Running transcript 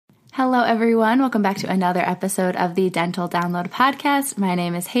Hello, everyone. Welcome back to another episode of the Dental Download Podcast. My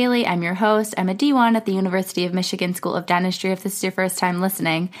name is Haley. I'm your host. I'm a D1 at the University of Michigan School of Dentistry if this is your first time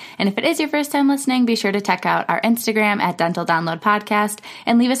listening. And if it is your first time listening, be sure to check out our Instagram at Dental Download Podcast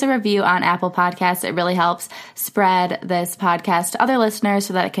and leave us a review on Apple Podcasts. It really helps spread this podcast to other listeners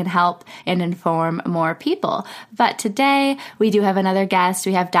so that it can help and inform more people. But today we do have another guest.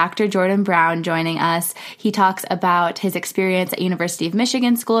 We have Dr. Jordan Brown joining us. He talks about his experience at University of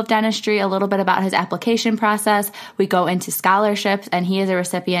Michigan School of Dentistry, a little bit about his application process. We go into scholarships, and he is a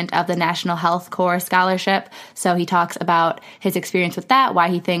recipient of the National Health Corps Scholarship. So he talks about his experience with that, why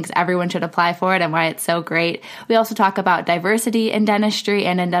he thinks everyone should apply for it, and why it's so great. We also talk about diversity in dentistry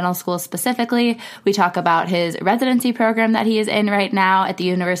and in dental school specifically. We talk about his residency program that he is in right now at the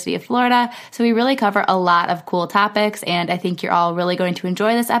University of Florida. So we really cover a lot of cool topics, and I think you're all really going to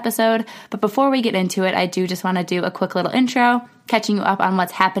enjoy this episode. But before we get into it, I do just want to do a quick little intro, catching you up on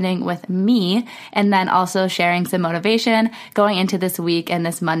what's happening with me, and then also sharing some motivation going into this week and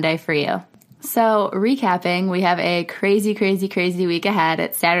this Monday for you. So recapping, we have a crazy week ahead.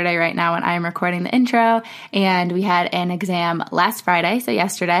 It's Saturday right now when I'm recording the intro, and we had an exam last Friday, so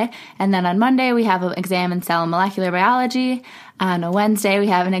yesterday, and then on Monday we have an exam in cell and molecular biology. On Wednesday, we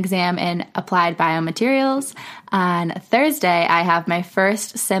have an exam in applied biomaterials. On Thursday, I have my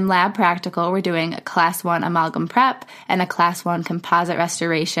first sim lab practical. We're doing a class 1 amalgam prep and a class 1 composite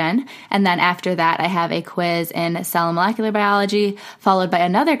restoration. And then after that, I have a quiz in cell and molecular biology, followed by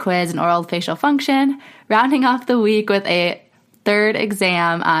another quiz in oral facial function, rounding off the week with a third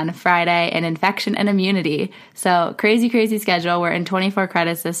exam on Friday in infection and immunity. So crazy schedule. We're in 24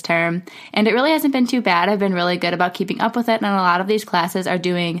 credits this term, and it really hasn't been too bad. I've been really good about keeping up with it, and a lot of these classes are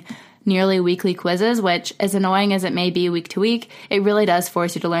doing nearly weekly quizzes, which, as annoying as it may be week to week, it really does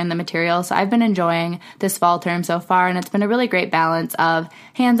force you to learn the material. So I've been enjoying this fall term so far, and it's been a really great balance of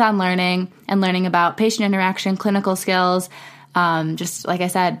hands-on learning and learning about patient interaction, clinical skills, just like I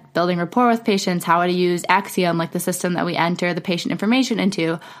said, building rapport with patients, how to use Axiom, like the system that we enter the patient information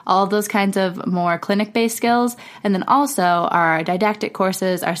into, all of those kinds of more clinic-based skills. And then also our didactic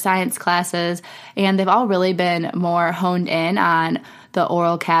courses, our science classes, and they've all really been more honed in on the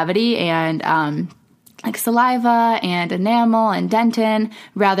oral cavity and like saliva and enamel and dentin,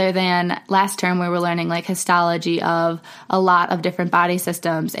 rather than last term we were learning like histology of a lot of different body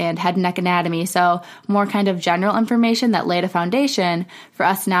systems and head and neck anatomy. So more kind of general information that laid a foundation for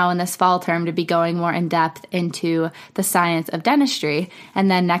us now in this fall term to be going more in depth into the science of dentistry.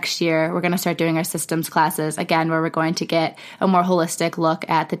 And then next year we're going to start doing our systems classes again, where we're going to get a more holistic look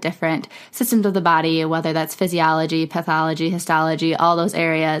at the different systems of the body, whether that's physiology, pathology, histology, all those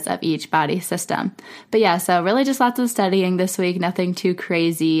areas of each body system. But yeah, so really just lots of studying this week, nothing too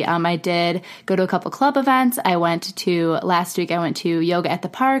crazy. I did go to a couple club events. Last week I went to Yoga at the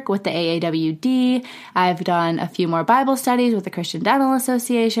Park with the AAWD. I've done a few more Bible studies with the Christian Dental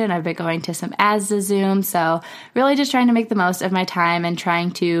Association. I've been going to some ASDA Zoom. So really just trying to make the most of my time and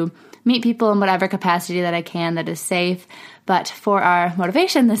trying to meet people in whatever capacity that I can that is safe. But for our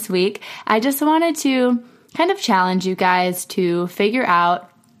motivation this week, I just wanted to kind of challenge you guys to figure out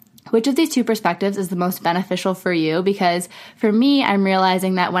which of these two perspectives is the most beneficial for you? Because for me, I'm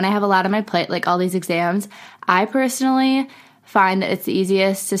realizing that when I have a lot on my plate, like all these exams, I personally find that it's the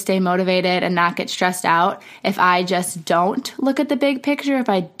easiest to stay motivated and not get stressed out if I just don't look at the big picture, if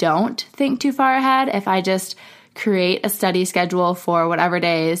I don't think too far ahead, if I just create a study schedule for whatever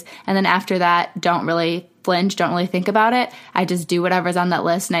days, and then after that, don't really flinch, don't really think about it. I just do whatever's on that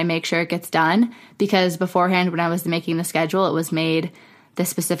list and I make sure it gets done. Because beforehand, when I was making the schedule, it was made this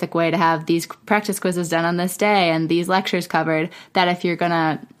specific way to have these practice quizzes done on this day and these lectures covered, that if you're going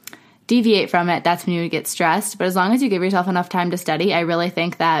to deviate from it, that's when you would get stressed. But as long as you give yourself enough time to study, I really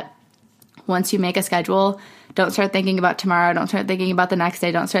think that once you make a schedule, don't start thinking about tomorrow, don't start thinking about the next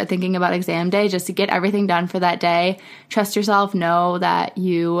day, don't start thinking about exam day, just to get everything done for that day. Trust yourself, know that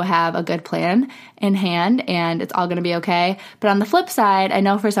you have a good plan in hand and it's all going to be okay. But on the flip side, I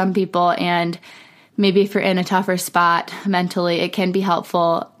know for some people, and maybe if you're in a tougher spot mentally, it can be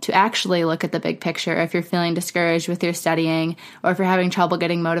helpful to actually look at the big picture if you're feeling discouraged with your studying or if you're having trouble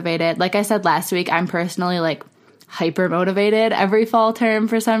getting motivated. Like I said last week, I'm personally hyper motivated every fall term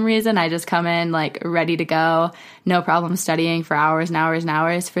for some reason. I just come in ready to go, no problem studying for hours and hours and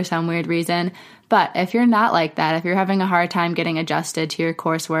hours for some weird reason. But if you're not like that, if you're having a hard time getting adjusted to your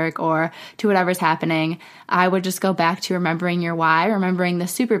coursework or to whatever's happening, I would just go back to remembering your why, remembering the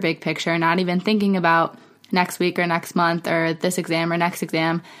super big picture, not even thinking about next week or next month or this exam or next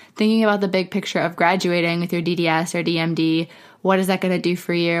exam, thinking about the big picture of graduating with your DDS or DMD. What is that going to do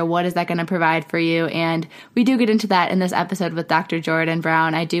for you? What is that going to provide for you? And we do get into that in this episode with Dr. Jordan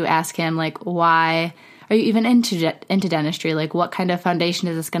Brown. I do ask him, like, why are you even into dentistry? Like, what kind of foundation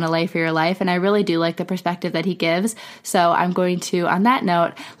is this going to lay for your life? And I really do like the perspective that he gives. So I'm going to, on that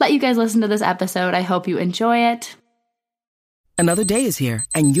note, let you guys listen to this episode. I hope you enjoy it. Another day is here,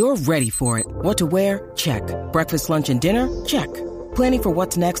 and you're ready for it. What to wear? Check. Breakfast, lunch, and dinner? Check. Planning for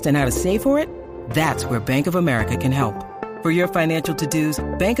what's next and how to save for it? That's where Bank of America can help. For your financial to-dos,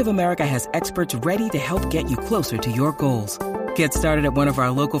 Bank of America has experts ready to help get you closer to your goals. Get started at one of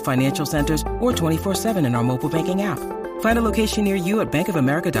our local financial centers or 24/7 in our mobile banking app. Find a location near you at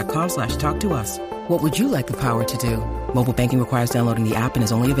bankofamerica.com/talktous. What would you like the power to do? Mobile banking requires downloading the app and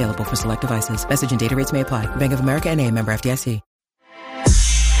is only available for select devices. Message and data rates may apply. Bank of America N.A., member FDIC.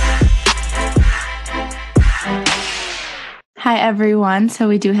 Hi, everyone. So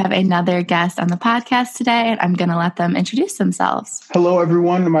we do have another guest on the podcast today, and I'm going to let them introduce themselves. Hello,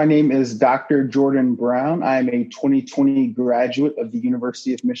 everyone. My name is Dr. Jordan Brown. I am a 2020 graduate of the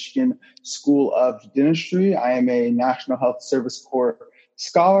University of Michigan School of Dentistry. I am a National Health Service Corps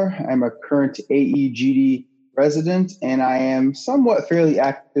scholar. I'm a current AEGD resident, and I am somewhat fairly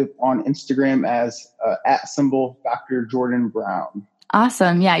active on Instagram as @ Dr. Jordan Brown.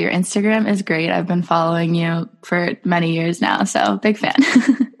 Awesome. Yeah, your Instagram is great. I've been following you for many years now, so big fan.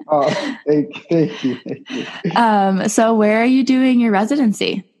 Oh, thank you. So where are you doing your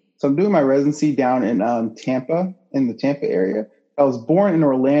residency? So I'm doing my residency down in Tampa, in the Tampa area. I was born in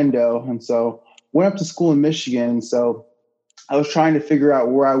Orlando, and so went up to school in Michigan. So I was trying to figure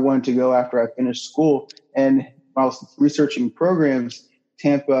out where I wanted to go after I finished school. And when I was researching programs,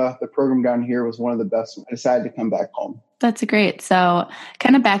 Tampa, the program down here, was one of the best. I decided to come back home. That's great. So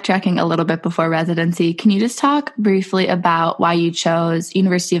kind of backtracking a little bit before residency, can you just talk briefly about why you chose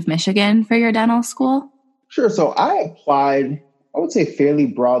University of Michigan for your dental school? Sure. So I applied, I would say fairly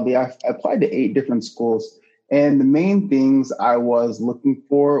broadly. I applied to 8 different schools. And the main things I was looking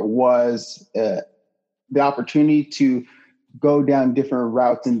for was the opportunity to go down different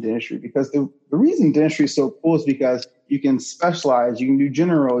routes in dentistry. Because the reason dentistry is so cool is because you can specialize, you can do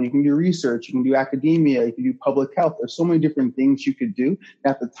general, you can do research, you can do academia, you can do public health. There's so many different things you could do.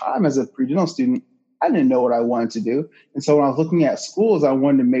 And at the time, as a pre-dental student, I didn't know what I wanted to do. And so when I was looking at schools, I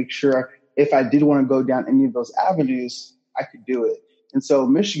wanted to make sure if I did want to go down any of those avenues, I could do it. And so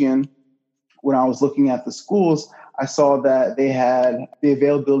Michigan, when I was looking at the schools, I saw that they had the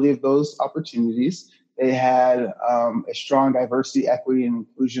availability of those opportunities. They had a strong diversity, equity, and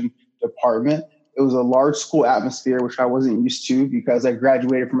inclusion department. It was a large school atmosphere, which I wasn't used to because I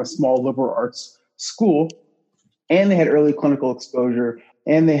graduated from a small liberal arts school. And they had early clinical exposure,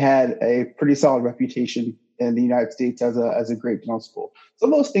 and they had a pretty solid reputation in the United States as a great dental school. So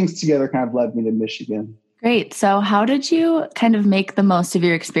those things together kind of led me to Michigan. Great. So how did you kind of make the most of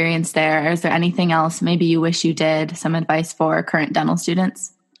your experience there? Is there anything else maybe you wish you did? Some advice for current dental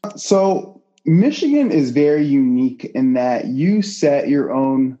students? So Michigan is very unique in that you set your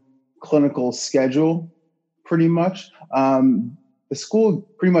own clinical schedule pretty much. The school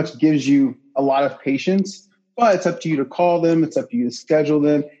pretty much gives you a lot of patients, but it's up to you to call them. It's up to you to schedule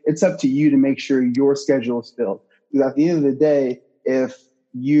them. It's up to you to make sure your schedule is filled. Because at the end of the day, if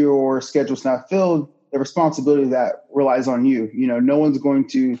your schedule's not filled, the responsibility of that relies on you. You know, no one's going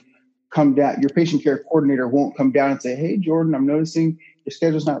to come down. Your patient care coordinator won't come down and say, "Hey, Jordan, I'm noticing your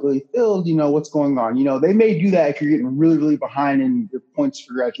schedule's not really filled. You know, what's going on?" You know, they may do that if you're getting really, really behind in your points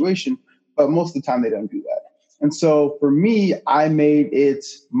for graduation, but most of the time they don't do that. And so for me, I made it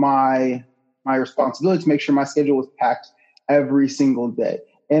my responsibility to make sure my schedule was packed every single day.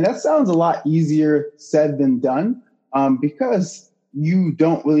 And that sounds a lot easier said than done, because you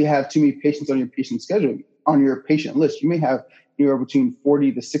don't really have too many patients on your patient schedule, on your patient list. You may have anywhere between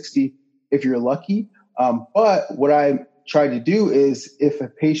 40 to 60 if you're lucky. But what I tried to do is if a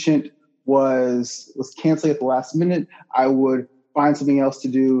patient was canceling at the last minute, I would find something else to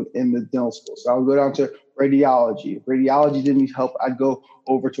do in the dental school. So I would go down to radiology. If radiology didn't need help, I'd go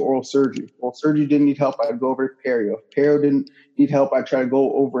over to oral surgery. If oral surgery didn't need help, I'd go over to perio. If perio didn't need help, I'd try to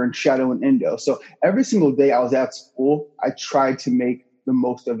go over and shadow and endo. So every single day I was at school, I tried to make the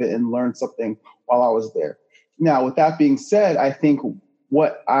most of it and learn something while I was there. Now, with that being said, I think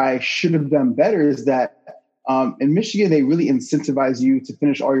what I should have done better is that in Michigan, they really incentivize you to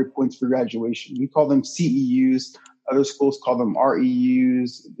finish all your points for graduation. We call them CEUs. Other schools call them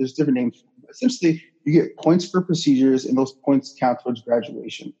REUs. There's different names. Essentially, you get points for procedures, and those points count towards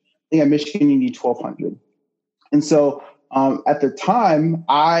graduation. I think at Michigan, you need 1,200. And so at the time,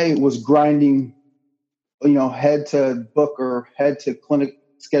 I was grinding head to book or head to clinic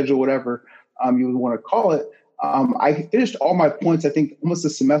schedule, whatever you would want to call it. I finished all my points, I think almost a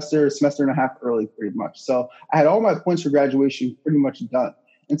semester and a half early, pretty much. So I had all my points for graduation pretty much done.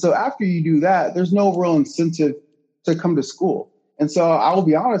 And so after you do that, there's no real incentive to come to school. And so I will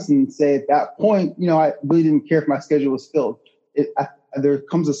be honest and say at that point, I really didn't care if my schedule was filled. There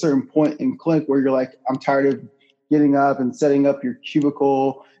comes a certain point in clinic where you're like, I'm tired of getting up and setting up your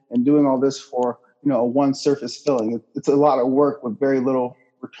cubicle and doing all this for, a one surface filling. It's a lot of work with very little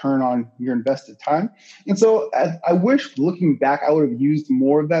return on your invested time. And so I wish, looking back, I would have used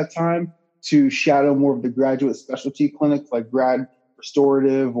more of that time to shadow more of the graduate specialty clinics like grad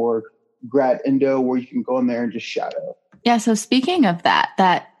restorative or grad endo, where you can go in there and just shadow. Yeah. So speaking of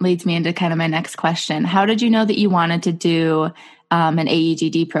that leads me into kind of my next question. How did you know that you wanted to do an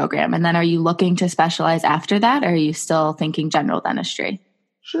AEGD program? And then are you looking to specialize after that? Or are you still thinking general dentistry?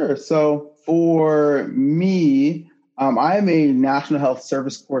 Sure. So for me, I am a National Health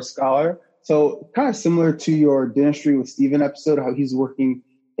Service Corps scholar. So kind of similar to your Dentistry with Steven episode, how he's working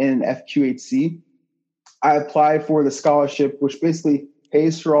in FQHC. I applied for the scholarship, which basically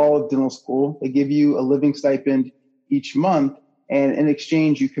pays for all of dental school. They give you a living stipend each month, and in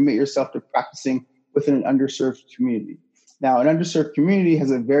exchange, you commit yourself to practicing within an underserved community. Now, an underserved community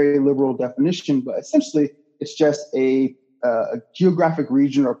has a very liberal definition, but essentially it's just a geographic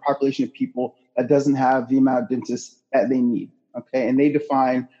region or population of people that doesn't have the amount of dentists that they need, okay? And they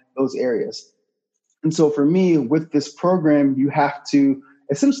define those areas. And so for me, with this program, you have to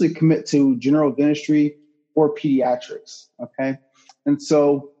essentially commit to general dentistry or pediatrics, okay? And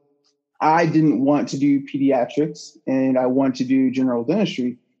so I didn't want to do pediatrics, and I wanted to do general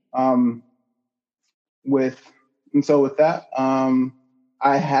dentistry. With that,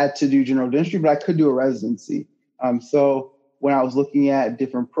 I had to do general dentistry, but I could do a residency. So when I was looking at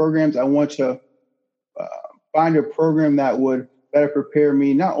different programs, I wanted to find a program that would better prepare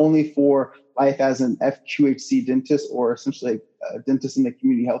me not only for life as an FQHC dentist or essentially a dentist in the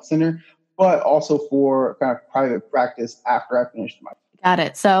community health center, but also for kind of private practice after I finished my. Got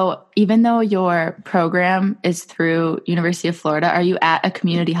it. So even though your program is through University of Florida, are you at a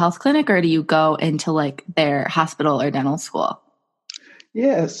community health clinic or do you go into like their hospital or dental school?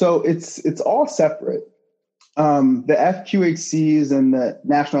 Yeah, so it's all separate. The FQHCs and the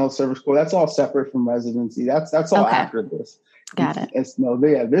National Health Service Corps, that's all separate from residency. That's all okay. After this. Got it.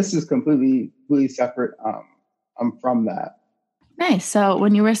 This is completely separate from that. Nice. So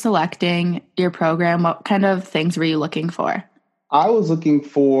when you were selecting your program, what kind of things were you looking for? I was looking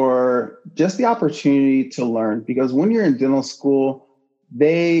for just the opportunity to learn, because when you're in dental school,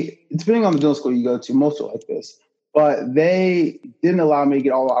 depending on the dental school you go to, most are like this, but they didn't allow me to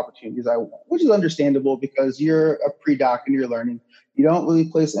get all the opportunities I want, which is understandable because you're a pre-doc and you're learning. You don't really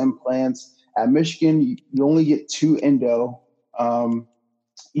place implants. At Michigan, you only get 2 endo.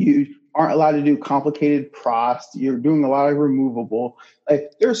 You aren't allowed to do complicated prost. You're doing a lot of removable.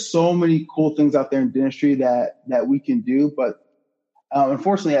 Like, there's so many cool things out there in dentistry that we can do, but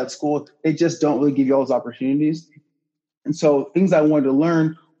unfortunately at school, they just don't really give you all those opportunities. And so things I wanted to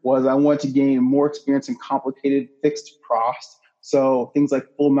learn was I wanted to gain more experience in complicated fixed prost. So things like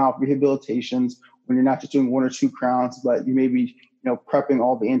full mouth rehabilitations, when you're not just doing 1 or 2 crowns, but you may be, prepping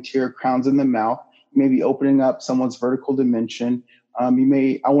all the anterior crowns in the mouth. You may be opening up someone's vertical dimension. I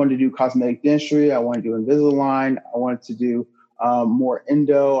wanted to do cosmetic dentistry. I wanted to do Invisalign. I wanted to do more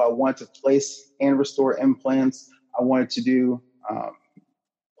endo. I wanted to place and restore implants. I wanted to do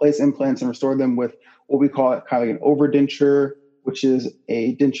place implants and restore them with what we call it kind of like an overdenture, which is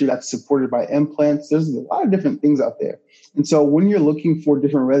a denture that's supported by implants. There's a lot of different things out there. And so when you're looking for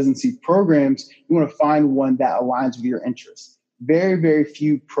different residency programs, you want to find one that aligns with your interests. Very, very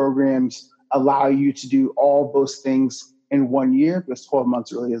few programs allow you to do all those things in 1 year, because 12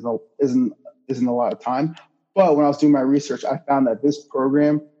 months really isn't a lot of time. But when I was doing my research, I found that this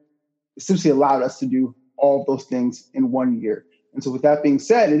program essentially allowed us to do all of those things in 1 year. And so with that being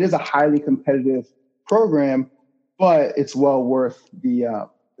said, it is a highly competitive program, but it's well worth the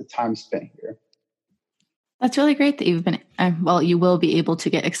time spent here. That's really great that you've been, you will be able to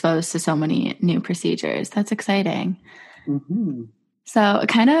get exposed to so many new procedures. That's exciting. Mm-hmm. So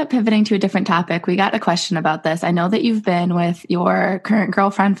kind of pivoting to a different topic, we got a question about this. I know that you've been with your current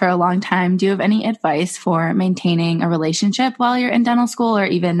girlfriend for a long time. Do you have any advice for maintaining a relationship while you're in dental school or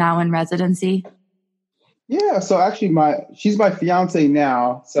even now in residency? Yeah, so actually she's my fiance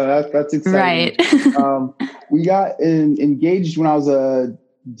now, so that's exciting. Right. We got engaged when I was a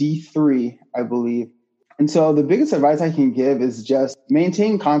D3, I believe. And so the biggest advice I can give is just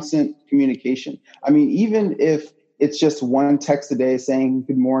maintain constant communication. I mean, even if it's just one text a day saying,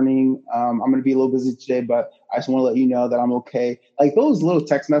 good morning. I'm going to be a little busy today, but I just want to let you know that I'm okay. Like those little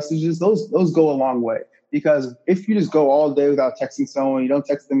text messages, those go a long way, because if you just go all day without texting someone, you don't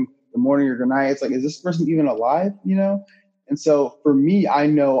text them good morning or good night. It's like, is this person even alive? And so for me, I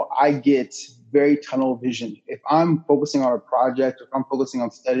know I get very tunnel vision. If I'm focusing on a project, or if I'm focusing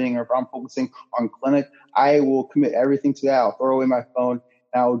on studying, or if I'm focusing on clinic, I will commit everything to that. I'll throw away my phone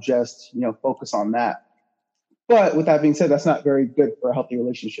and I'll just, focus on that. But with that being said, that's not very good for a healthy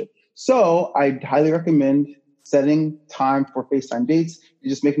relationship. So I highly recommend setting time for FaceTime dates and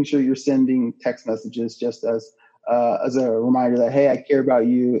just making sure you're sending text messages just as a reminder that, hey, I care about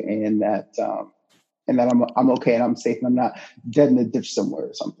you, and that I'm okay and I'm safe and I'm not dead in a ditch somewhere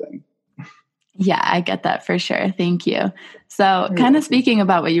or something. Yeah, I get that for sure. Thank you. So kind of speaking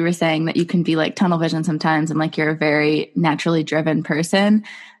about what you were saying, that you can be like tunnel vision sometimes and like you're a very naturally driven person.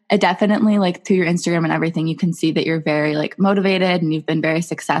 It definitely, like through your Instagram and everything, you can see that you're very like motivated and you've been very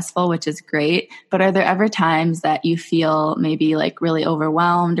successful, which is great. But are there ever times that you feel maybe like really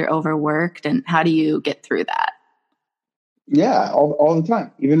overwhelmed or overworked, and how do you get through that? Yeah, all the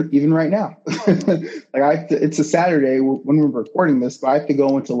time, even right now. Like it's a Saturday when we're recording this, but I have to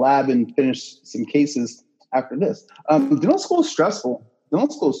go into lab and finish some cases after this. Dental school is stressful. Dental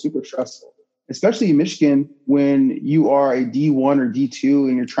school is super stressful, especially in Michigan when you are a D1 or D2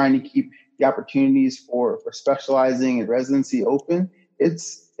 and you're trying to keep the opportunities for specializing and residency open.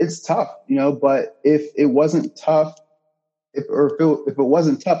 It's tough, But if it wasn't tough, if it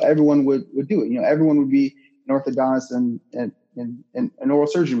wasn't tough, everyone would do it. Everyone would be an orthodontist and an oral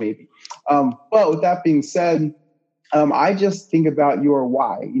surgeon maybe. But with that being said, I just think about your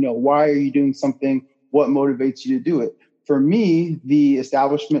why. Why are you doing something? What motivates you to do it? For me, the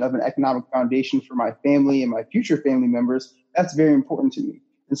establishment of an economic foundation for my family and my future family members, that's very important to me.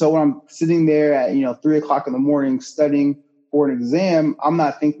 And so when I'm sitting there at 3:00 in the morning studying for an exam, I'm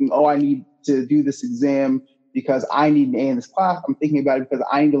not thinking, oh, I need to do this exam because I need an A in this class. I'm thinking about it because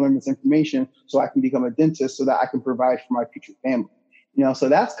I need to learn this information so I can become a dentist, so that I can provide for my future family. So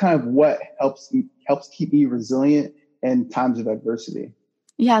that's kind of what helps keep me resilient in times of adversity.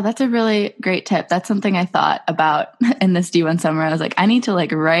 Yeah, that's a really great tip. That's something I thought about in this D1 summer. I was like, I need to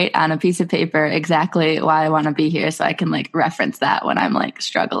like write on a piece of paper exactly why I want to be here so I can like reference that when I'm like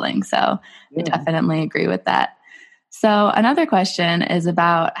struggling. So I definitely agree with that. So another question is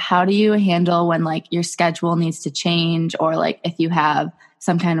about, how do you handle when like your schedule needs to change, or like if you have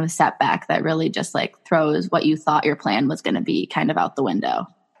some kind of setback that really just like throws what you thought your plan was going to be kind of out the window?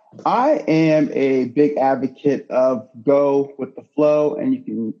 I am a big advocate of go with the flow, and if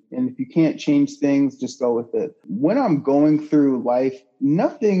you can't change things, just go with it. When I'm going through life,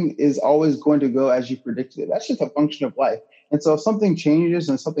 nothing is always going to go as you predicted it. That's just a function of life. And so if something changes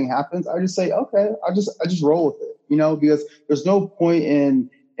and something happens, I just say, okay, I just roll with it, because there's no point in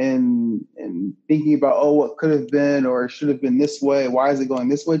thinking about, oh, what could have been, or it should have been this way. Why is it going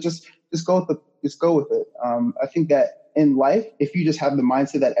this way? Just go with it. I think that in life, if you just have the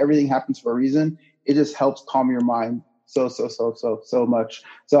mindset that everything happens for a reason, it just helps calm your mind so much.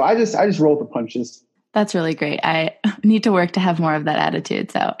 So I just roll with the punches. That's really great. I need to work to have more of that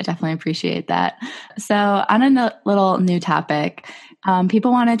attitude. So I definitely appreciate that. So on a little new topic,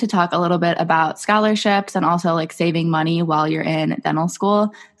 people wanted to talk a little bit about scholarships and also like saving money while you're in dental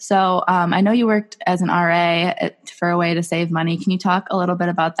school. So I know you worked as an RA for a way to save money. Can you talk a little bit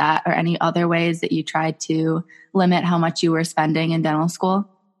about that, or any other ways that you tried to limit how much you were spending in dental school?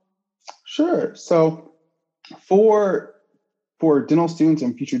 Sure. So for dental students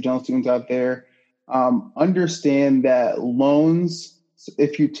and future dental students out there, understand that loans,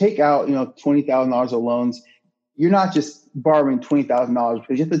 if you take out, $20,000 of loans, you're not just borrowing $20,000,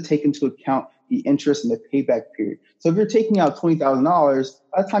 because you have to take into account the interest and the payback period. So if you're taking out $20,000,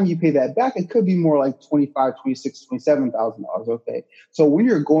 by the time you pay that back, it could be more like $25,000, $26,000, $27,000. Okay. So when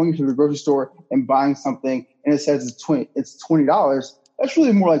you're going to the grocery store and buying something and it says it's $20, that's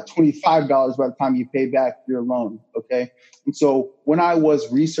really more like $25 by the time you pay back your loan. Okay. And so when I was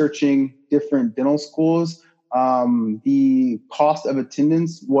researching different dental schools, the cost of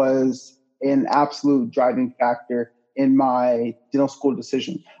attendance was an absolute driving factor in my dental school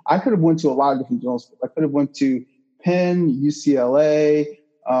decision. I could have went to a lot of different dental schools. I could have went to Penn, UCLA.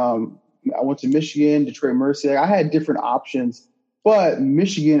 I went to Michigan, Detroit Mercy. I had different options, but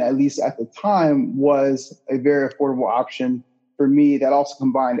Michigan, at least at the time, was a very affordable option for me that also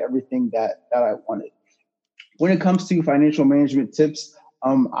combined everything that I wanted. When it comes to financial management tips,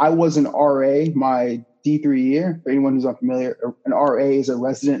 I was an RA my D3 year. For anyone who's unfamiliar, an RA is a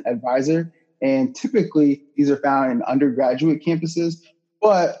resident advisor. And typically these are found in undergraduate campuses.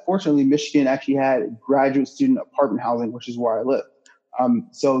 But fortunately, Michigan actually had graduate student apartment housing, which is where I live.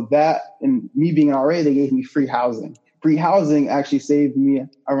 So that, and me being an RA, they gave me free housing. Free housing actually saved me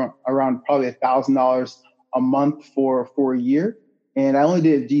around probably $1,000 a month for a year. And I only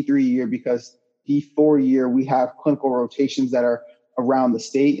did a D3 year because D4 year, we have clinical rotations that are around the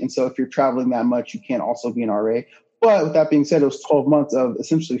state. And so if you're traveling that much, you can't also be an RA. But with that being said, it was 12 months of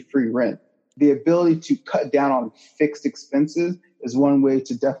essentially free rent. The ability to cut down on fixed expenses is one way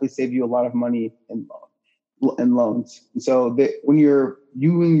to definitely save you a lot of money in loans. And so when you're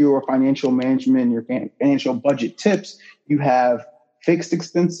doing your financial management, your financial budget tips, you have fixed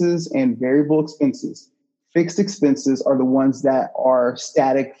expenses and variable expenses. Fixed expenses are the ones that are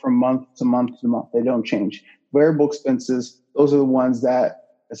static from month to month to month. They don't change. Variable expenses, those are the ones that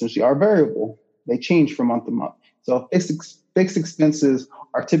essentially are variable. They change from month to month. So fixed expenses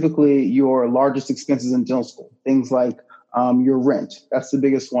are typically your largest expenses in dental school. Things like your rent. That's the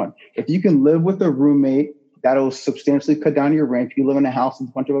biggest one. If you can live with a roommate, that'll substantially cut down your rent. If you live in a house with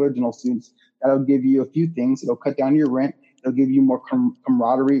a bunch of other dental students, that'll give you a few things. It'll cut down your rent. It'll give you more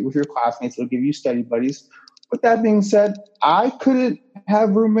camaraderie with your classmates. It'll give you study buddies. With that being said, I couldn't have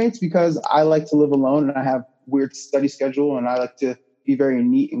roommates because I like to live alone and I have weird study schedule and I like to be very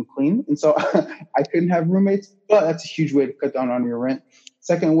neat and clean. And so I couldn't have roommates, but that's a huge way to cut down on your rent.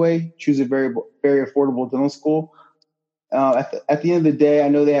 Second way, choose a very affordable dental school. At the end of the day, I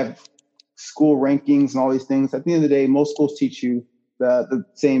know they have school rankings and all these things. At the end of the day, most schools teach you the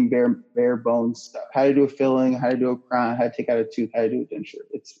same bare bones stuff: how to do a filling, how to do a crown, how to take out a tooth, how to do a denture.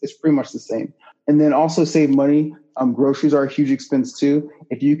 It's pretty much the same. And then also save money. Groceries are a huge expense too.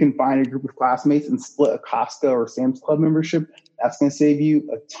 If you can find a group of classmates and split a Costco or Sam's Club membership, that's going to save you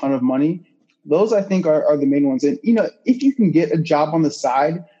a ton of money. Those, I think, are the main ones. And, if you can get a job on the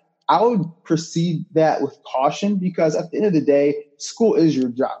side, I would proceed that with caution because at the end of the day, school is your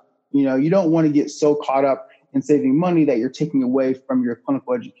job. You don't want to get so caught up in saving money that you're taking away from your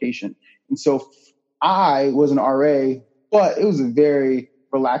clinical education. And so I was an RA, but it was a very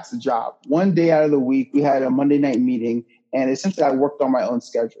relaxed job. One day out of the week, we had a Monday night meeting, and essentially I worked on my own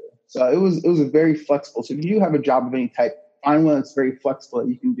schedule. So it was a very flexible. So if you do have a job of any type, find one that's very flexible that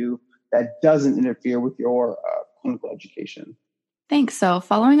you can do that doesn't interfere with your clinical education. Thanks. So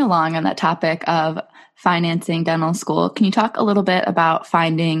following along on that topic of financing dental school, can you talk a little bit about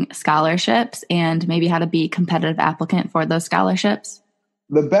finding scholarships and maybe how to be a competitive applicant for those scholarships?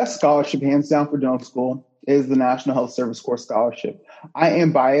 The best scholarship, hands down, for dental school is the National Health Service Corps Scholarship. I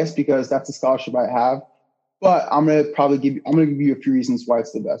am biased because that's the scholarship I have, but I'm going to give you a few reasons why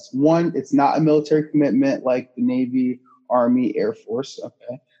it's the best. One, it's not a military commitment like the Navy, Army, Air Force.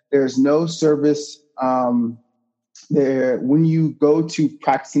 Okay. There's no service there. When you go to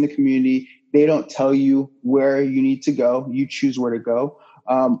practice in the community, they don't tell you where you need to go. You choose where to go.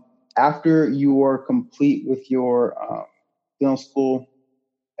 After you are complete with your dental school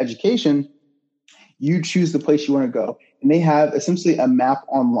education, you choose the place you want to go. And they have essentially a map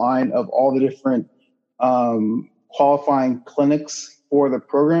online of all the different qualifying clinics for the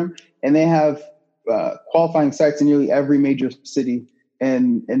program. And they have qualifying sites in nearly every major city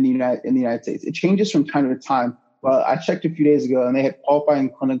in the United States. It changes from time to time. Well, I checked a few days ago, and they had qualifying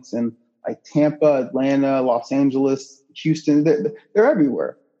clinics in like Tampa, Atlanta, Los Angeles, Houston. They're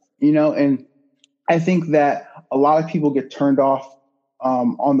everywhere, And I think that a lot of people get turned off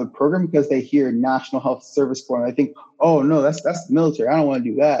on the program because they hear National Health Service Corps, and I think, oh no, that's the military. I don't want to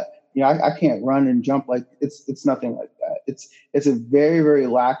do that. I can't run and jump like it's nothing like that. It's a very, very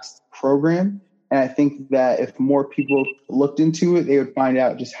lax program, and I think that if more people looked into it, they would find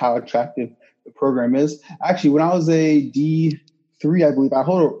out just how attractive the program is. Actually, when I was a D3, I believe, I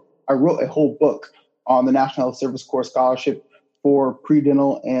wrote a whole book on the National Health Service Corps Scholarship for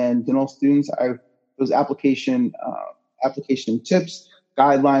pre-dental and dental students. Those application tips,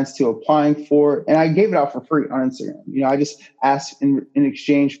 guidelines to applying for it, and I gave it out for free on Instagram. I just asked in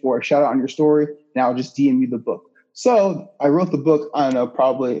exchange for a shout out on your story, and I'll just DM you the book. So I wrote the book, I don't know,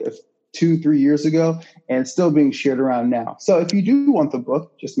 probably 2-3 years ago, and it's still being shared around now. So if you do want the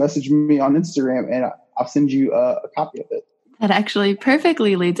book, just message me on Instagram and I'll send you a copy of it. That actually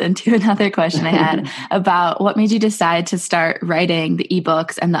perfectly leads into another question I had about what made you decide to start writing the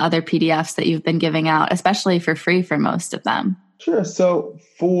ebooks and the other PDFs that you've been giving out, especially for free for most of them. Sure. So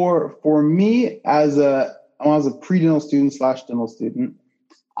for me, when I was a pre-dental student / dental student,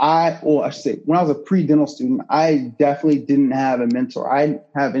 when I was a pre-dental student, I definitely didn't have a mentor. I didn't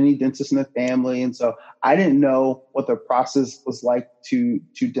have any dentists in the family. And so I didn't know what the process was like to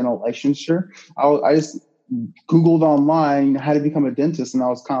dental licensure. I just Googled online how to become a dentist, and I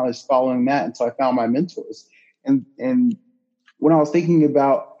was kind of just following that until I found my mentors. And when I was thinking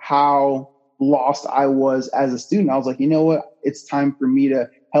about how lost I was as a student, I was like, you know what? It's time for me to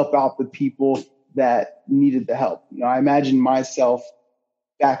help out the people that needed the help. I imagine myself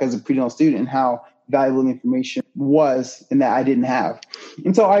back as a pre-dental student and how valuable the information was and that I didn't have.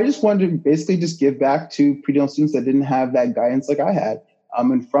 And so I just wanted to basically just give back to pre-dental students that didn't have that guidance like I had.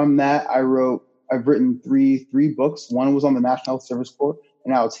 And from that, I've written three books. One was on the National Health Service Corps,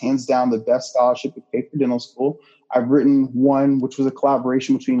 and now it's hands down the best scholarship to pay for dental school. I've written one, which was a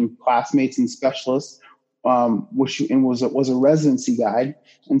collaboration between classmates and specialists, which was a residency guide.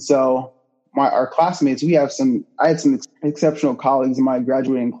 And so our classmates, I had some exceptional colleagues in my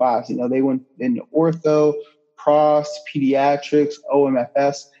graduating class. They went into ortho, pros, pediatrics,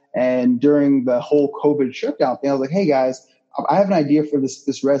 OMFS. And during the whole COVID shutdown thing, I was like, hey guys, I have an idea for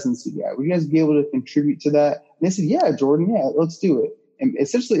this residency guide. Would you guys be able to contribute to that? And they said, yeah, Jordan, yeah, let's do it. And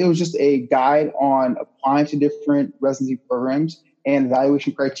essentially it was just a guide on applying to different residency programs and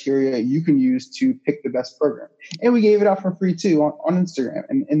evaluation criteria you can use to pick the best program. And we gave it out for free too on Instagram.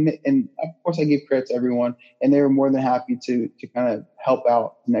 And of course I gave credit to everyone, and they were more than happy to kind of help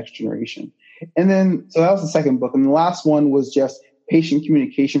out the next generation. And then, so that was the second book. And the last one was just patient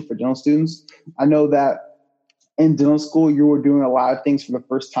communication for dental students. I know that in dental school, you were doing a lot of things for the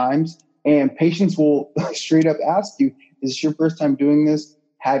first times, and patients will straight up ask you, is this your first time doing this?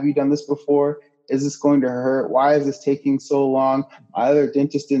 Have you done this before? Is this going to hurt? Why is this taking so long? My other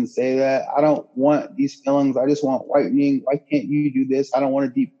dentist didn't say that. I don't want these fillings. I just want whitening. Why can't you do this? I don't want a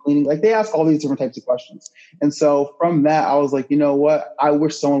deep cleaning. Like, they ask all these different types of questions. And so from that, I was like, you know what? I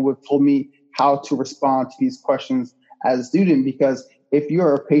wish someone would have told me how to respond to these questions as a student, because if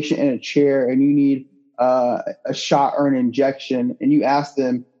you're a patient in a chair and you need a shot or an injection and you ask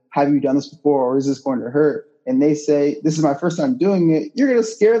them, have you done this before, or is this going to hurt? And they say, this is my first time doing it, you're going to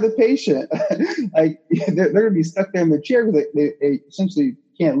scare the patient. Like, they're going to be stuck there in the chair because they essentially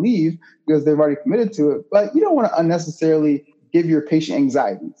can't leave because they've already committed to it. But you don't want to unnecessarily give your patient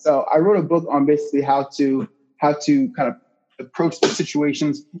anxiety. So I wrote a book on basically how to kind of approach the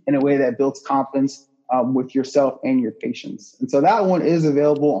situations in a way that builds confidence with yourself and your patients. And so that one is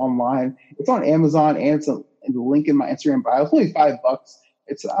available online. It's on Amazon, and it's in the link in my Instagram bio. It's only $5.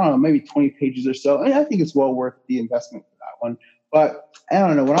 It's, I don't know, maybe 20 pages or so. And I think it's well worth the investment for that one. But I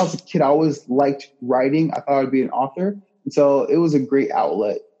don't know, when I was a kid, I always liked writing. I thought I'd be an author. And so it was a great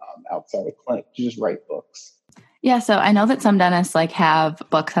outlet outside of clinic to just write books. Yeah. So I know that some dentists have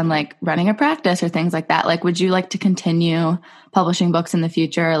books on running a practice or things like that. Would you like to continue publishing books in the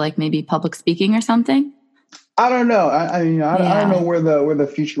future, maybe public speaking or something? I don't know. I don't know where the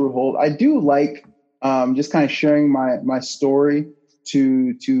future will hold. I do like just kind of sharing my story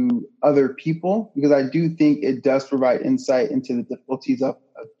to other people, because I do think it does provide insight into the difficulties of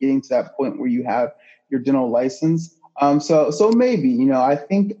getting to that point where you have your dental license. So maybe, I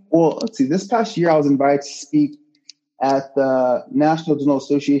think, well, let's see, this past year I was invited to speak at the National Dental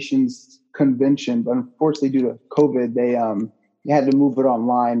Association's convention, but unfortunately due to COVID, they had to move it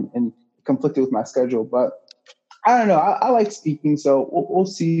online and conflicted with my schedule. But I don't know. I like speaking, so we'll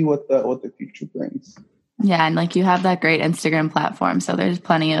see what the future brings. Yeah. And you have that great Instagram platform. So there's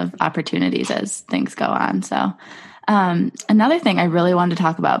plenty of opportunities as things go on. So another thing I really wanted to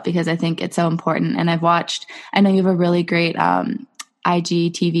talk about, because I think it's so important, and I know you have a really great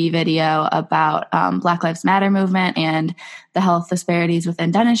IGTV video about Black Lives Matter movement and the health disparities within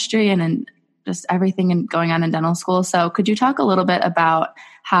dentistry and just everything going on in dental school. So could you talk a little bit about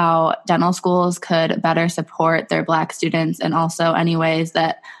how dental schools could better support their Black students, and also any ways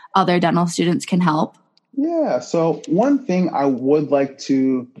that other dental students can help? Yeah. So one thing I would like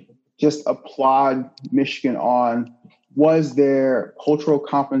to just applaud Michigan on was their cultural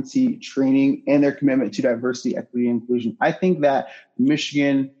competency training and their commitment to diversity, equity, and inclusion. I think that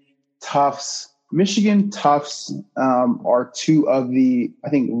Michigan Tufts are two of the, I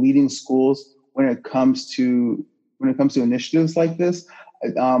think, leading schools when it comes to initiatives like this. I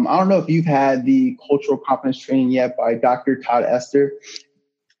don't know if you've had the cultural competence training yet by Dr. Todd Esther.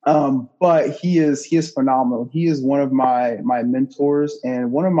 But he is phenomenal. He is one of my mentors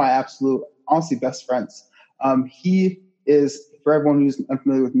and one of my absolute, honestly, best friends. He is, for everyone who's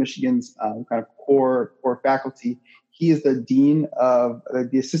unfamiliar with Michigan's kind of core faculty, he is the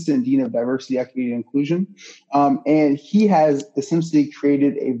assistant dean of diversity, equity, and inclusion. And he has essentially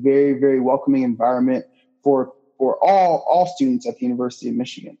created a very, very welcoming environment for all students at the University of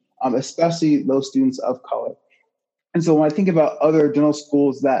Michigan, especially those students of color. And so when I think about other dental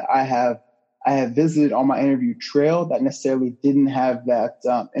schools that I have visited on my interview trail that necessarily didn't have that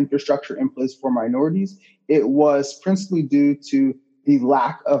infrastructure in place for minorities, it was principally due to the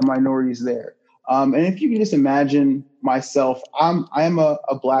lack of minorities there. And if you can just imagine myself, I am a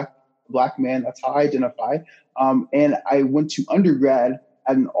black man. That's how I identify. And I went to undergrad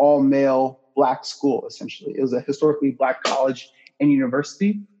at an all male Black school. Essentially, it was a historically Black college and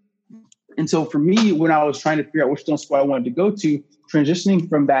university. And so for me, when I was trying to figure out which dental school I wanted to go to, transitioning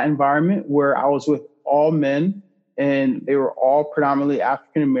from that environment where I was with all men and they were all predominantly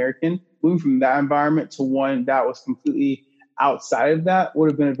African American, moving from that environment to one that was completely outside of that would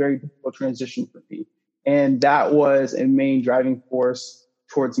have been a very difficult transition for me. And that was a main driving force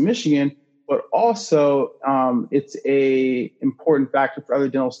towards Michigan, but also it's a important factor for other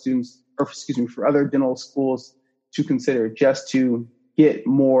dental students, or excuse me, for other dental schools to consider, just to get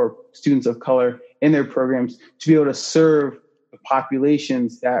more students of color in their programs to be able to serve the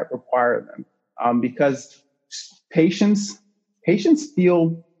populations that require them. Because patients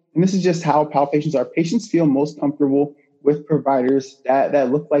feel, and this is just how patients are, patients feel most comfortable with providers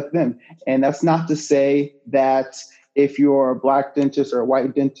that look like them. And that's not to say that if you're a Black dentist or a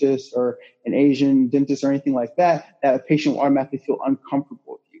white dentist or an Asian dentist or anything like that, that a patient will automatically feel uncomfortable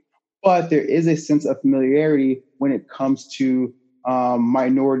with you. But there is a sense of familiarity when it comes to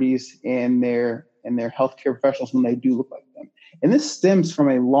minorities and their healthcare professionals when they do look like them. And this stems from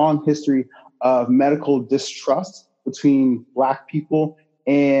a long history of medical distrust between Black people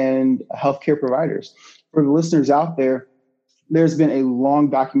and healthcare providers. For the listeners out there, there's been a long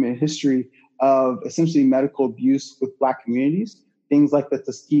documented history of essentially medical abuse with Black communities. Things like the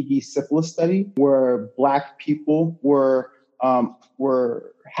Tuskegee syphilis study, where Black people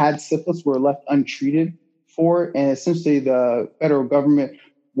had syphilis, were left untreated for it, and essentially the federal government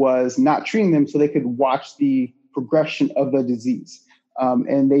was not treating them so they could watch the progression of the disease.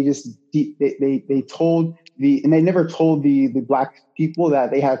 And they just they told and they never told the Black people that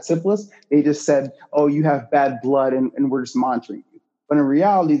they had syphilis. They just said, "Oh, you have bad blood, and we're just monitoring you." But in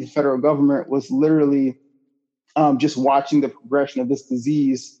reality, the federal government was literally just watching the progression of this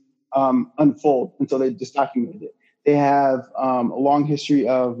disease unfold until they just documented it. They have a long history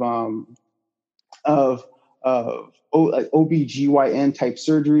of OBGYN type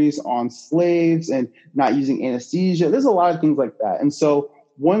surgeries on slaves and not using anesthesia. There's a lot of things like that. And so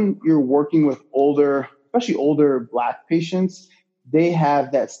when you're working with especially older Black patients, they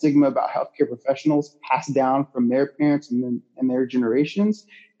have that stigma about healthcare professionals passed down from their parents and their generations.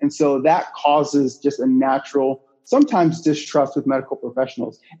 And so that causes just a natural, sometimes distrust with medical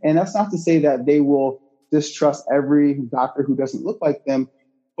professionals. And that's not to say that they will distrust every doctor who doesn't look like them.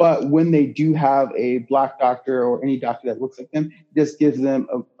 But when they do have a Black doctor or any doctor that looks like them, it just gives them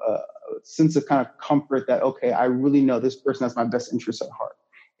a sense of kind of comfort that, okay, I really know this person has my best interests at heart.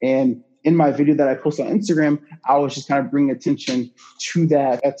 And in my video that I posted on Instagram, I was just kind of bringing attention to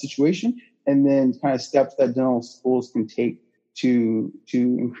that situation, and then kind of steps that dental schools can take to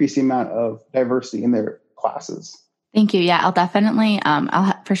increase the amount of diversity in their classes. Thank you. Yeah, I'll definitely,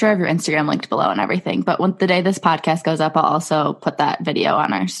 I'll for sure have your Instagram linked below and everything. But the day this podcast goes up, I'll also put that video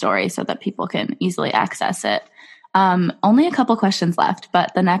on our story so that people can easily access it. Only a couple questions left,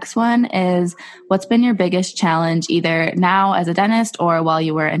 but the next one is, what's been your biggest challenge either now as a dentist or while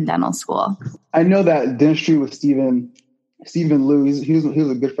you were in dental school? I know that Dentistry with Stephen Liu, he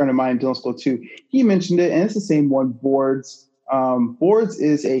was a good friend of mine in dental school too. He mentioned it, and it's the same one, boards. Boards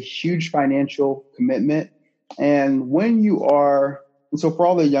is a huge financial commitment. And so for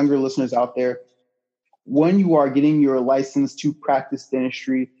all the younger listeners out there, when you are getting your license to practice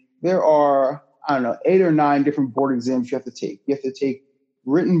dentistry, there are, 8 or 9 different board exams you have to take. You have to take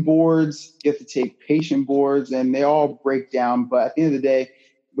written boards, you have to take patient boards, and they all break down. But at the end of the day,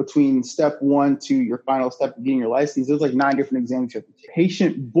 between step 1 to your final step of getting your license, there's like 9 different exams you have to take.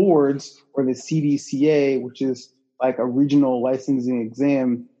 Patient boards, or the CDCA, which is like a regional licensing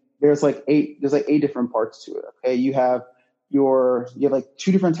exam, there's like 8 different parts to it. Okay. You have like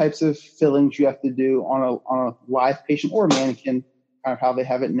 2 different types of fillings you have to do on a live patient or a mannequin, kind of how they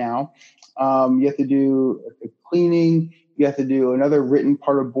have it now. You have to do a cleaning. You have to do another written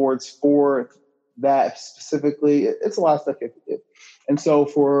part of boards for that specifically. It's a lot of stuff you have to do. And so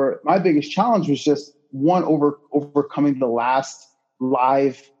for my biggest challenge was just one, overcoming the last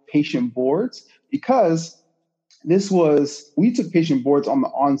live patient boards, because we took patient boards on the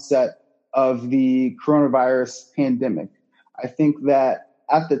onset of the coronavirus pandemic. I think that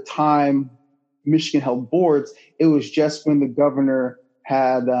at the time Michigan held boards, it was just when the governor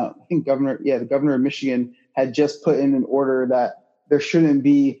had, the governor of Michigan had just put in an order that there shouldn't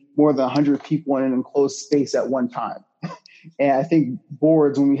be more than 100 people in an enclosed space at one time. And I think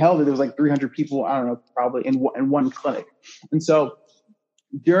boards, when we held it, there was like 300 people, probably in one clinic. And so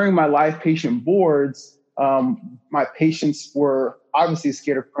during my live patient boards, my patients were obviously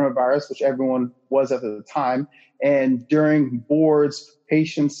scared of coronavirus, which everyone was at the time. And during boards,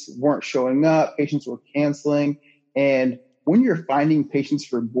 patients weren't showing up, patients were canceling. And when you're finding patients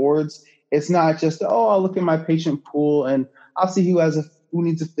for boards, it's not just, oh, I'll look at my patient pool and I'll see who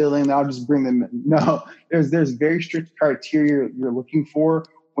needs a filling and I'll just bring them in. No, there's very strict criteria you're looking for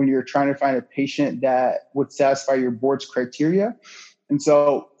when you're trying to find a patient that would satisfy your board's criteria. And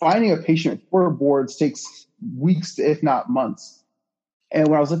so finding a patient for boards takes weeks, if not months. And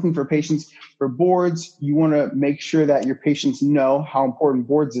when I was looking for patients for boards, you want to make sure that your patients know how important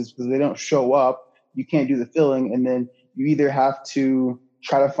boards is, because if they don't show up, you can't do the filling. And then you either have to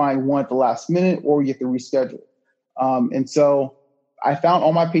try to find one at the last minute or you have to reschedule. And so I found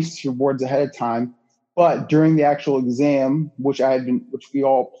all my patients for boards ahead of time. But during the actual exam, which we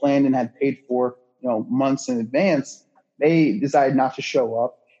all planned and had paid for, months in advance, they decided not to show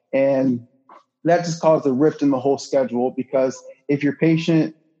up. And that just caused a rift in the whole schedule, because if your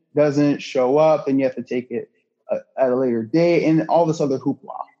patient doesn't show up, then you have to take it at a later date and all this other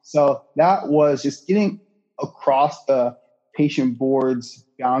hoopla. So that was just getting across the patient board's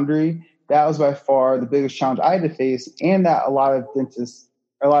boundary. That was by far the biggest challenge I had to face, and that a lot of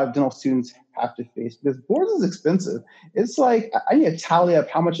dental students have to face, because boards is expensive. It's like, I need to tally up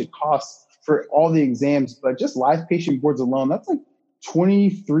how much it costs for all the exams, but just live patient boards alone, that's like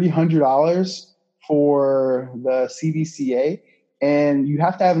 $2,300 for the CVCA, and you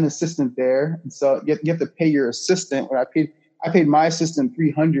have to have an assistant there. And so you have to pay your assistant. When I paid my assistant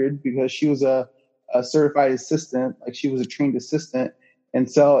 $300 because she was a certified assistant, like she was a trained assistant. And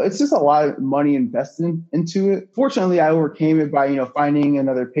so it's just a lot of money invested into it. Fortunately, I overcame it by, finding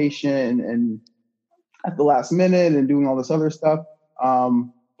another patient and at the last minute and doing all this other stuff.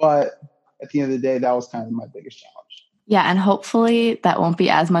 But at the end of the day, that was kind of my biggest challenge. Yeah, and hopefully that won't be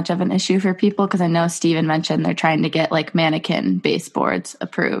as much of an issue for people, because I know Steven mentioned they're trying to get like mannequin baseboards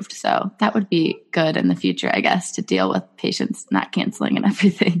approved. So that would be good in the future, I guess, to deal with patients not canceling and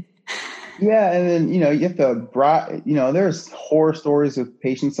everything. Yeah, and then, you have to, there's horror stories with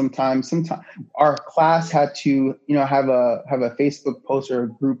patients sometimes. Sometimes our class had to, have a Facebook post or a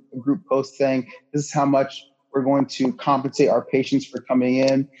group post saying, this is how much we're going to compensate our patients for coming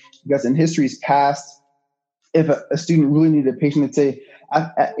in. Because in history's past, if a student really needed a patient, they'd say,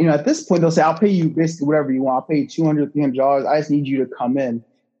 at this point, they'll say, I'll pay you basically whatever you want. I'll pay you $200, $300. I just need you to come in.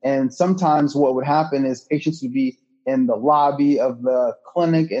 And sometimes what would happen is patients would be in the lobby of the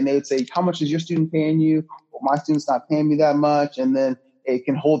clinic and they would say, how much is your student paying you? Well, my student's not paying me that much. And then they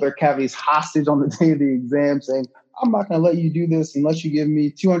can hold their cavities hostage on the day of the exam, saying, I'm not going to let you do this unless you give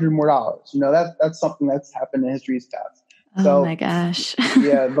me $200 more. That's something that's happened in history's past. Oh my gosh.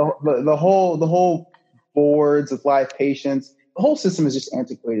 Yeah, the whole boards with live patients, the whole system is just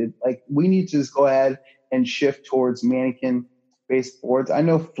antiquated. Like, we need to just go ahead and shift towards mannequin-based boards. I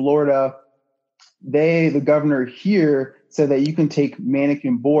know Florida, the governor here said that you can take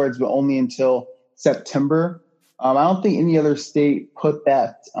mannequin boards, but only until September. I don't think any other state put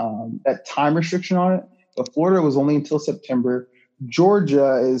that time restriction on it, but Florida was only until September.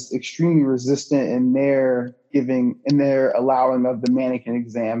 Georgia is extremely resistant in their allowing of the mannequin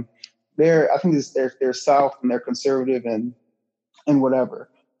exam. I think they're south and they're conservative and whatever.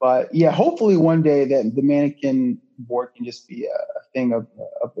 But yeah, hopefully one day that the mannequin board can just be a thing of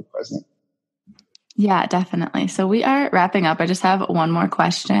the present. Yeah, definitely. So we are wrapping up. I just have one more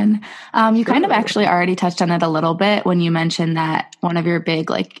question. You kind of actually already touched on it a little bit when you mentioned that one of your big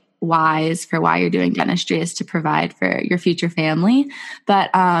whys for why you're doing dentistry is to provide for your future family.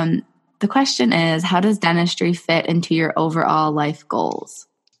 But the question is, how does dentistry fit into your overall life goals?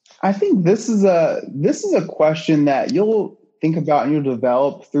 I think this is a question that you'll think about and you'll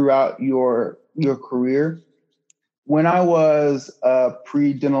develop throughout your career. When I was a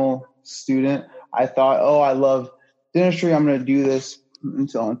pre-dental student, I thought, I love dentistry. I'm going to do this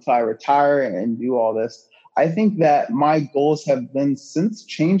until I retire and do all this. I think that my goals have been since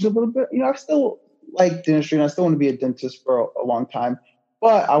changed a little bit. I still like dentistry and I still want to be a dentist for a long time,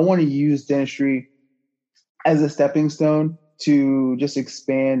 but I want to use dentistry as a stepping stone to just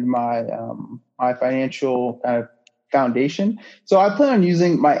expand my my financial kind of foundation. So I plan on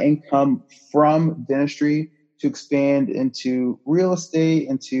using my income from dentistry to expand into real estate,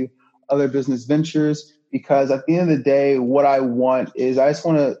 into other business ventures, because at the end of the day, what I want is I just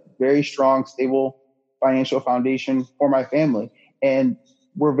want a very strong, stable financial foundation for my family. And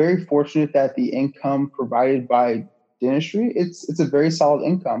we're very fortunate that the income provided by dentistry, it's a very solid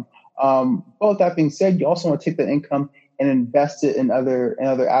income. But with that being said, you also want to take that income and invest it in other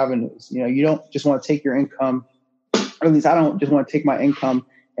avenues. You don't just want to take your income, or at least I don't just want to take my income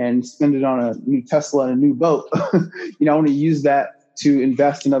and spend it on a new Tesla and a new boat. I want to use that to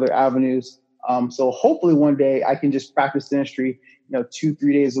invest in other avenues. So hopefully one day I can just practice dentistry,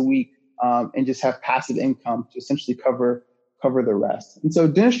 2-3 days a week, and just have passive income to essentially cover the rest. And so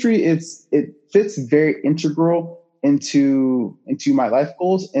dentistry, it fits very integral into my life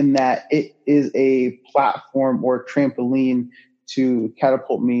goals, in that it is a platform or a trampoline to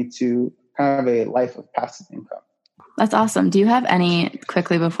catapult me to kind of a life of passive income. That's awesome. Do you have any,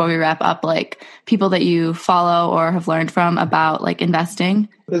 quickly before we wrap up, like people that you follow or have learned from about like investing?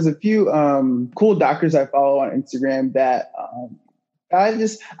 There's a few cool doctors I follow on Instagram that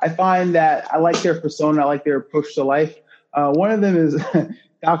I find that I like their persona, I like their approach to life. One of them is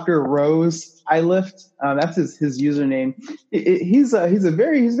Dr. Rose I Lift. That's his username. He's a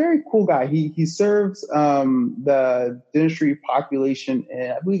very cool guy. He serves the dentistry population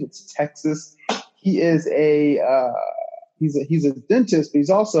in, I believe it's Texas. He is he's a dentist, but he's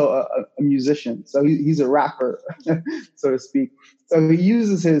also a musician. So he's a rapper, so to speak. So he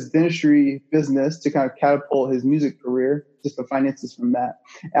uses his dentistry business to kind of catapult his music career, just the finances from that.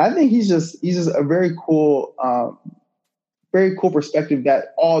 And I think he's just a very cool perspective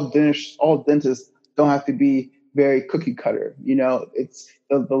that all dentists don't have to be very cookie cutter. It's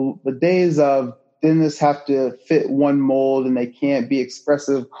the days of dentists have to fit one mold and they can't be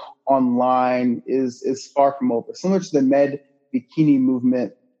expressive online is far from over. Similar to the med bikini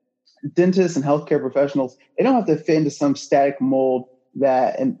movement, dentists and healthcare professionals, they don't have to fit into some static mold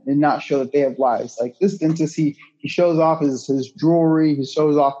and not show that they have lives. Like this dentist, he shows off his jewelry, he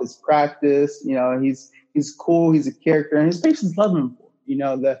shows off his practice, he's cool, he's a character, and his patients love him for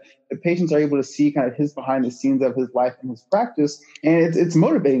it. The patients are able to see kind of his behind the scenes of his life and his practice. And it's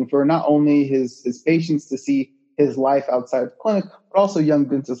motivating for not only his patients to see his life outside of the clinic, but also young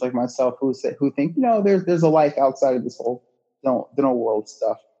dentists like myself who think, there's a life outside of this whole dental world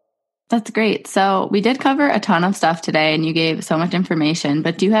stuff. That's great. So we did cover a ton of stuff today and you gave so much information,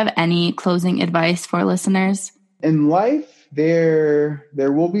 but do you have any closing advice for listeners? In life, there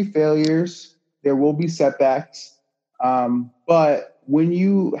will be failures, there will be setbacks, but when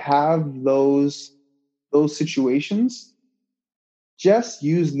you have those situations, just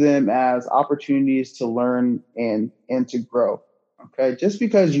use them as opportunities to learn and to grow. Okay. Just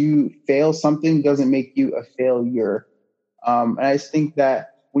because you fail something doesn't make you a failure. And I just think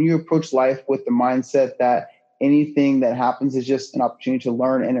that when you approach life with the mindset that anything that happens is just an opportunity to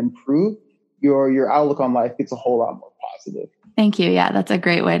learn and improve, your outlook on life gets a whole lot more positive. Thank you. Yeah, that's a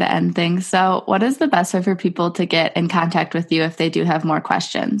great way to end things. So what is the best way for people to get in contact with you if they do have more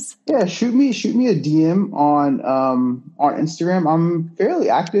questions? Yeah, shoot me a DM on Instagram. I'm fairly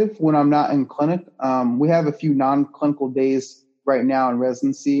active when I'm not in clinic. We have a few non-clinical days right now in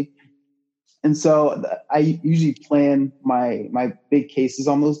residency. And so I usually plan my big cases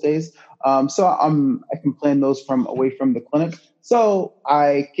on those days. So I can plan those from away from the clinic. So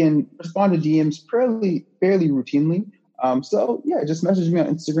I can respond to DMs fairly routinely. So yeah, just message me on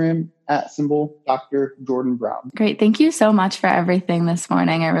Instagram @ Dr. Jordan Brown. Great. Thank you so much for everything this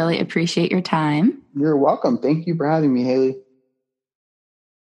morning. I really appreciate your time. You're welcome. Thank you for having me, Haley.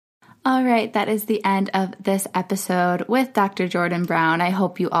 All right, that is the end of this episode with Dr. Jordan Brown. I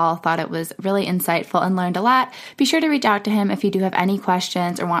hope you all thought it was really insightful and learned a lot. Be sure to reach out to him if you do have any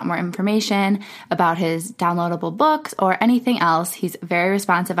questions or want more information about his downloadable books or anything else. He's very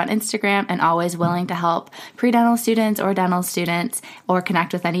responsive on Instagram and always willing to help pre-dental students or dental students or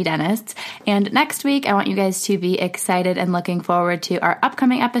connect with any dentists. And next week, I want you guys to be excited and looking forward to our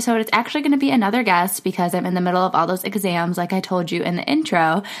upcoming episode. It's actually going to be another guest because I'm in the middle of all those exams, like I told you in the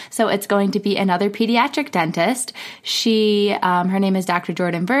intro. So it's going to be another pediatric dentist. Her name is Dr.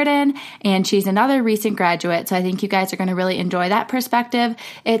 Jordan Burden, and she's another recent graduate. So I think you guys are going to really enjoy that perspective.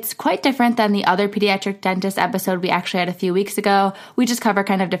 It's quite different than the other pediatric dentist episode we actually had a few weeks ago. We just cover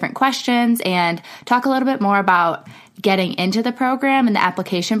kind of different questions and talk a little bit more about getting into the program and the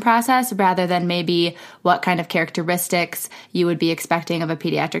application process rather than maybe what kind of characteristics you would be expecting of a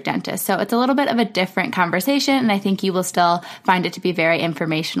pediatric dentist. So it's a little bit of a different conversation, and I think you will still find it to be very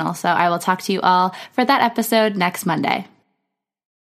informational. So I will talk to you all for that episode next Monday.